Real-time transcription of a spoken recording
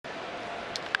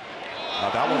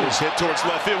That one was hit towards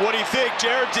left field. What do you think,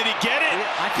 Jared? Did he get it?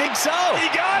 I think so. He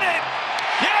got it.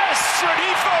 Yes,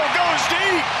 Rengifo goes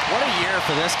deep. What a year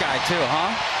for this guy too,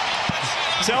 huh?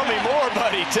 Tell me more,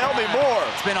 buddy. Tell me more.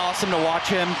 It's been awesome to watch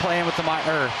him playing with him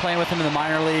in the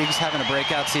minor leagues, having a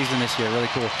breakout season this year. Really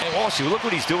cool. And Walsh, look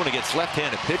what he's doing against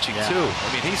left-handed pitching too. I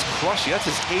mean, he's crushing. That's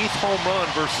his 8th home run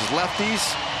versus lefties.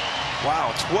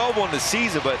 Wow, 12 on the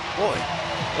season, but boy,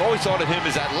 I always thought of him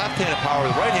as that left-handed power,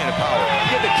 the right-handed power.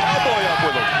 Get the cowboy up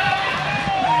with him.